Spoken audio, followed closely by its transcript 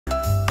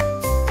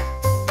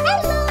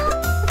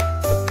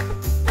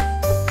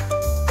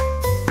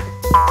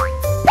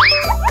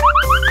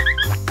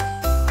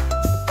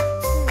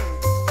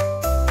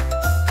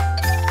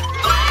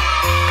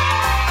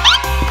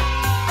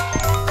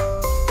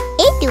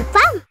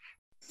EduFam.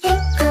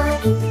 Hickory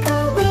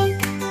dickory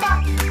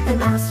dock, the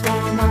mouse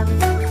ran up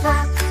the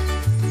clock.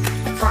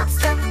 The clock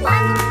struck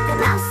one, the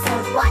mouse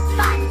said, "What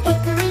fun!"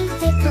 Hickory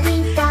dickory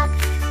dock.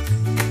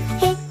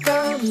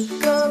 Hickory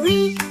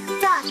dickory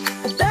dock,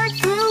 the bird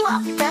flew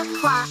off the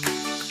clock.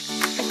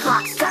 The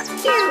clock struck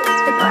two,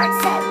 the bird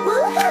said,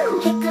 "Woohoo!"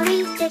 Hickory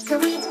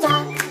dickory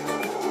dock.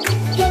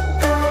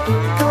 Hickory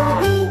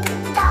dickory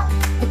dock,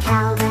 the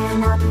cow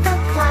ran up the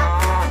clock.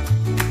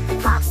 The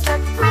clock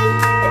struck three,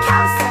 the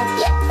cow said,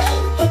 "Yippee!"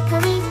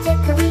 Hickory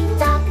dickory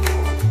dock.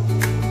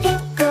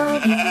 Hickory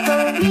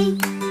dickory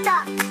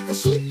dock, the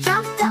sheep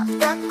jumped up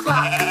the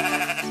clock.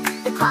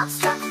 The clock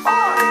struck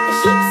four, the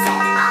sheep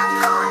said,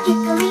 "Encore!"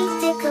 Hickory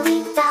dickory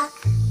dock.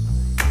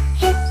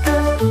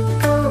 Hickory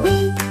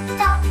dickory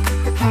dock,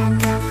 the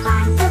panda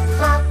climbed the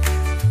clock.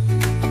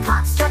 The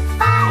clock struck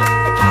five,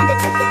 the panda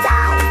took a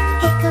dive.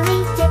 Hickory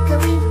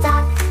dickory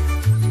dock.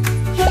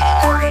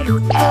 Hickory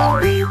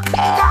dickory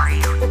dock,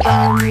 the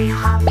bunny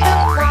hopped the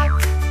clock.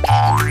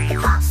 The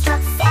clock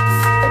struck six,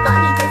 the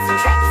bunny did some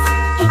tricks.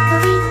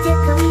 Hickory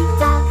dickory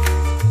dock.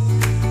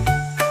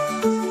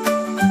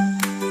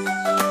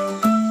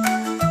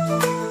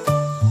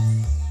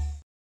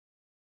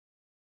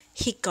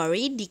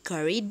 Hickory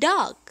Dickory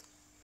Dock.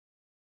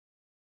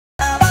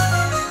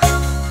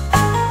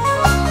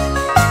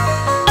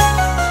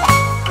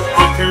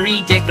 Hickory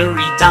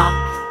dickory dock,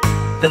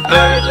 the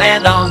bird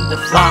landed on the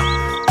flock.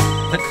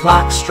 The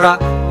clock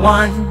struck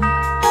one,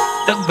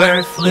 the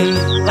bird flew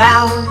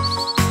out.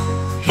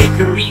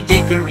 Hickory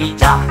dickory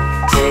dock,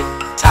 tick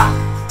tock,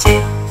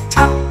 tick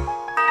tock,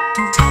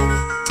 tick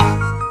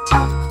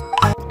tock.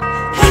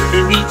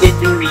 Hickory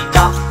dickory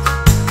dock,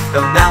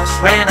 the mouse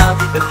ran up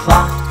the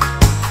clock.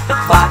 The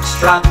clock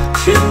struck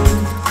two,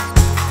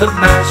 the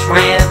mouse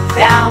ran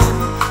down.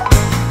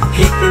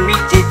 Hickory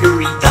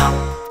dickory dock,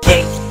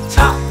 tick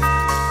tock.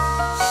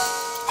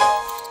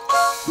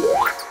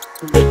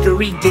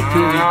 Hickory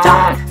dickory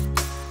dock,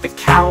 the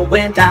cow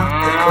went out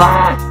the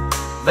clock.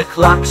 The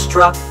clock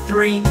struck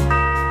three,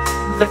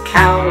 the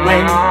cow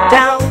went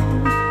down.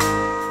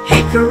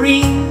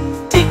 Hickory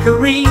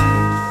dickory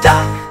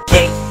dock,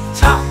 tick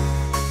tock.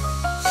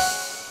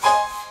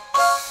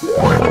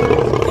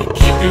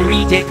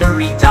 Hickory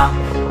dickory dock,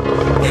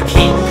 the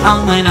King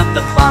Kong went up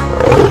the clock.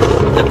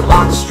 The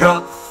clock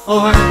struck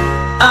four,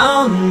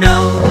 oh no,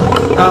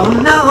 oh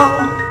no.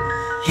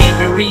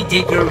 Hickory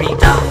dickory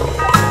dock.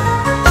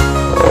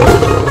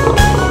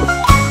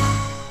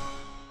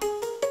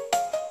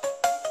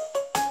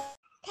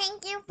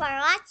 Thank you for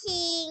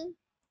watching.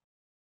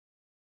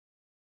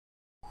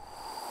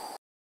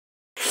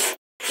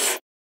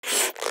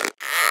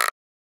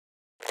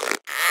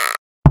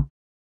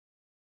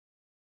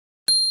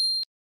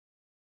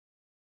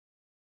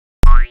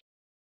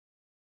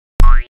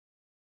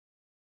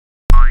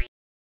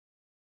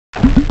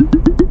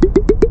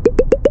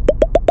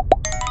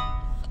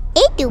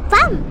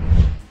 EduFam.